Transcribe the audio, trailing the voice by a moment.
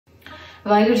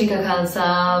Vaheguru Ji Ka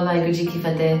Khalsa, Vaheguru Ji Ki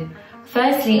Fateh.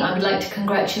 Firstly, I would like to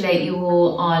congratulate you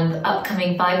all on the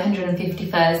upcoming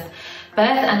 551st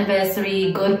birth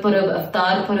anniversary Gurpurab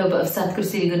Avtar Purab of Satguru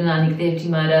Sri Guru Nanak Dev Ji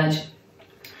Maharaj.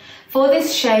 For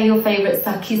this Share Your Favourite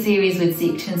Sakhi series with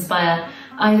Seek to Inspire,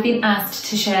 I've been asked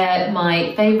to share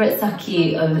my favourite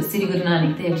Sakhi of Sri Guru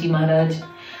Nanak Dev Ji Maharaj.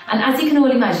 And as you can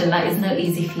all imagine, that is no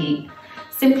easy feat.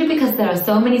 Simply because there are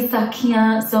so many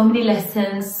Sakhiyan, so many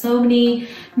lessons, so many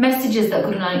messages that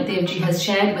Guru Nanak Dev Ji has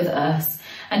shared with us,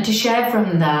 and to share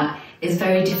from that is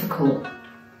very difficult.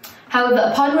 However,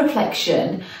 upon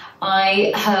reflection,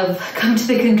 I have come to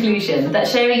the conclusion that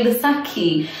sharing the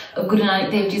Sakhi of Guru Nanak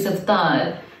Dev Ji's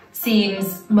Avtar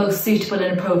seems most suitable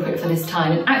and appropriate for this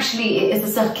time. And actually, it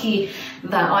is a Sakhi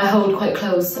that I hold quite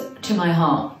close to my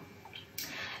heart.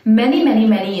 Many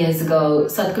years ago,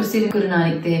 Satguru Sri Guru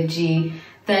Nanak Dev Ji,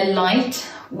 their light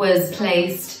was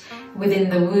placed within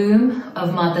the womb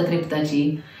of Mata Tripta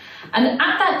Ji. And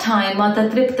at that time, Mata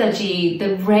Tripta Ji,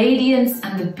 the radiance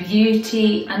and the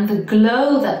beauty and the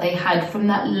glow that they had from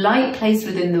that light placed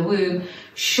within the womb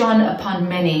shone upon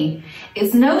many.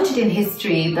 It's noted in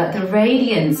history that the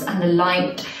radiance and the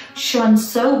light shone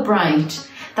so bright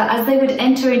that as they would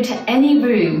enter into any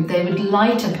room, they would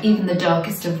light up even the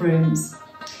darkest of rooms.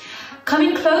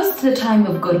 Coming close to the time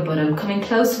of Gurpurab, coming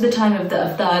close to the time of the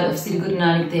Avtar of Sri Guru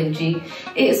Nanak Dev Ji,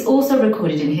 it is also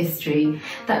recorded in history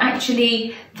that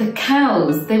actually the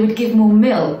cows, they would give more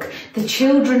milk. The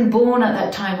children born at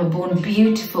that time were born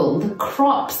beautiful. The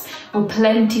crops were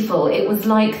plentiful. It was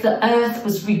like the earth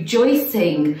was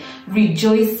rejoicing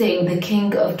the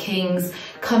King of Kings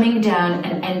coming down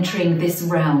and entering this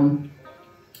realm.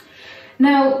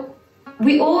 Now,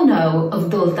 we all know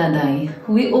of Daulatan.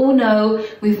 We've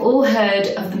all heard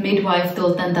of the midwife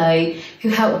Daulatan who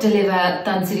helped deliver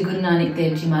Dhan Sri Guru Nanak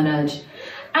Dev Ji Maharaj.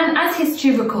 And as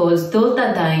history records,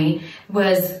 Daulatan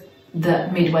was the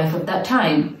midwife of that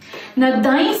time. Now,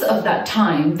 Dais of that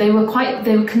time, they were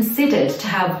considered to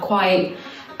have quite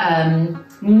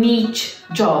niche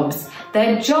jobs.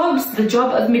 Their jobs, the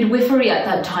job of midwifery at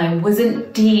that time,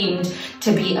 wasn't deemed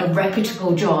to be a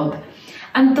reputable job.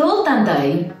 And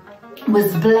Daulatan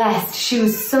was blessed. She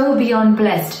was so beyond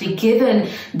blessed to be given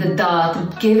the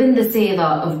daat, given the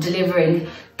seva of delivering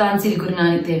Dhan Sri Guru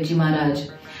Nanak Dev Ji Maharaj.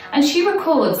 And she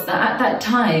records that at that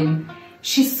time,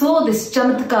 she saw this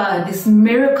chamatkar, this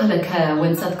miracle occur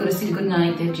when Satguru Sri Guru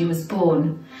Nanak Dev Ji was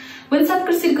born. When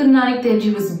Satguru Sri Guru Nanak Dev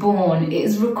Ji was born, it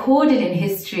is recorded in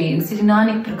history, in Sri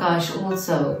Nanak Prakash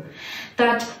also,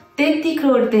 that 33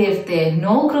 crore devte,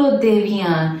 9 crore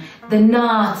deviyan, the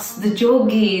Naths, the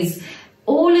Jogis,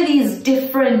 all of these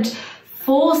different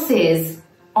forces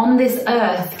on this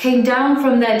earth came down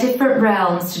from their different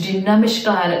realms to do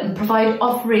namaskar and provide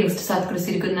offerings to Satguru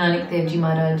Sri Guru Nanak Dev Ji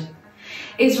Maharaj.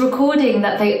 It's recording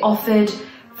that they offered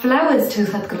flowers to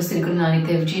Satguru Sri Guru Nanak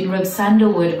Dev Ji and rubbed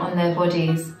sandalwood on their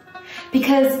bodies.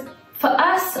 Because for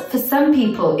us, for some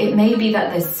people, it may be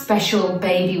that this special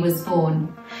baby was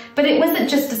born. But it wasn't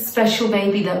just a special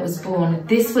baby that was born.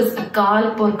 This was a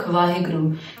Akal Purkh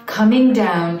Vaheguru coming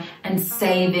down and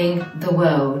saving the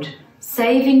world.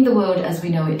 Saving the world as we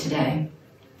know it today.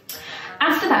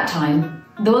 After that time,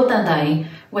 Daulatan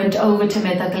went over to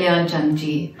Mehta Kalyan Chand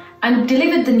Ji and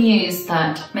delivered the news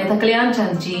that Mehta Kalyan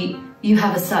Chand Ji, you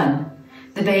have a son.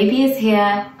 The baby is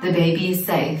here, the baby is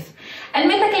safe. And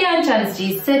Mehta Kalyan Chand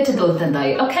Ji said to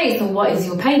Daulatan, okay, so what is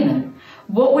your payment?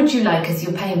 What would you like as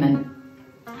your payment?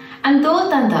 And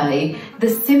Daulatan, the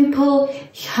simple,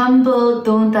 humble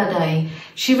Daulatan,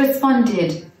 she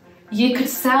responded, you could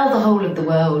sell the whole of the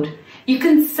world. You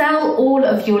can sell all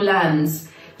of your lands.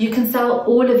 You can sell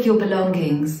all of your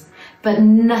belongings. But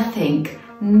nothing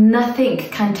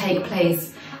can take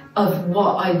place of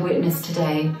what I've witnessed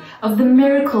today, of the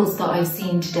miracles that I've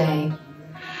seen today.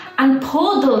 And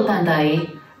poor Daulatan,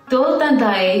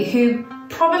 who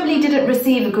probably didn't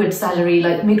receive a good salary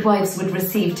like midwives would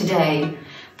receive today,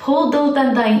 poor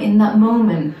Daulatan in that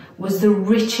moment was the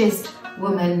richest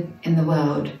woman in the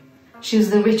world. She was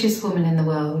the richest woman in the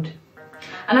world.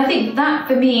 And I think that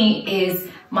for me is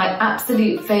my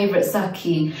absolute favourite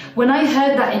Sakhi. When I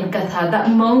heard that in Katha, that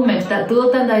moment, that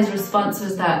Daulatan's response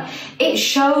was that, it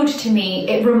showed to me,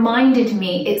 it reminded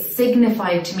me, it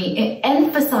signified to me, it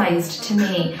emphasised to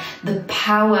me the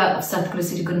power of Satguru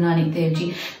Sri Guru Nanak Dev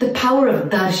Ji, the power of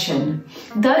Darshan.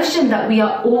 Darshan that we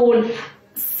are all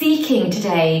seeking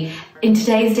today in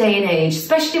today's day and age,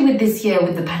 especially with this year,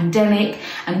 with the pandemic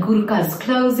and Gurukars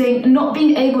closing, and not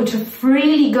being able to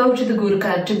freely go to the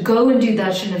Gurukar to go and do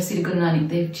darshan of Sri Guru Nanak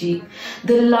Dev Ji,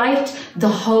 the light, the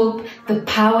hope, the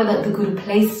power that the Guru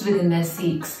places within their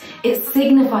Sikhs, it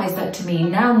signifies that to me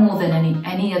now more than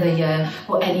any other year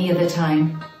or any other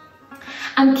time.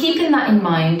 And keeping that in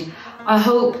mind, I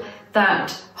hope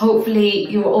that hopefully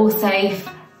you're all safe,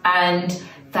 and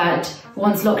that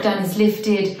once lockdown is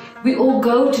lifted, we all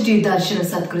go to do darshan of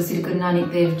Sadhguru Sri Guru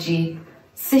Nanak Dev Ji,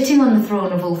 sitting on the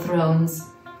throne of all thrones,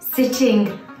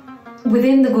 sitting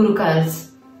within the Gurukars,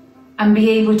 and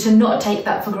be able to not take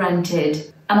that for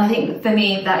granted. And I think for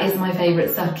me, that is my favourite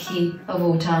Sakhi of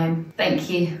all time. Thank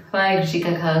you. Vaheguru Ji Ka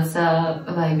Khalsa,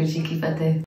 Vaheguru Ji Ki Fateh.